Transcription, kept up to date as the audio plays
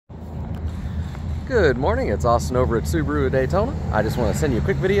Good morning, it's Austin over at Subaru of Daytona. I just want to send you a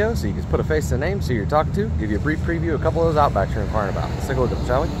quick video so you can put a face to the name, so you're talking to, give you a brief preview of a couple of those Outbacks you're inquiring about. Let's take a look at them,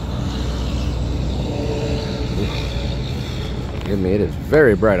 shall we? Forgive me, it is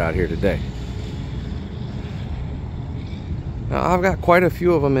very bright out here today. Now, I've got quite a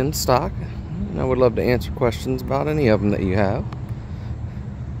few of them in stock, and I would love to answer questions about any of them that you have.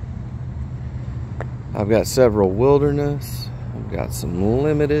 I've got several Wilderness, I've got some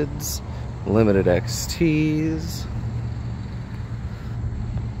Limiteds, Limited XTs,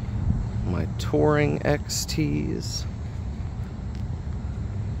 my Touring XTs,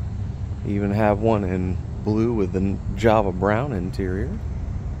 even have one in blue with the Java brown interior,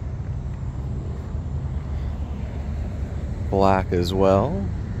 black as well,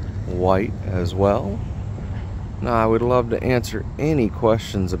 white as well. Now, I would love to answer any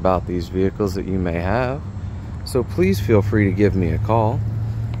questions about these vehicles that you may have, so please feel free to give me a call.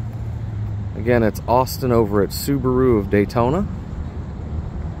 Again, it's Austin over at Subaru of Daytona,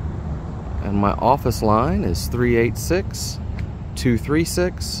 and my office line is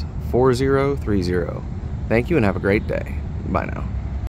 386-236-4030. Thank you and have a great day. Bye now.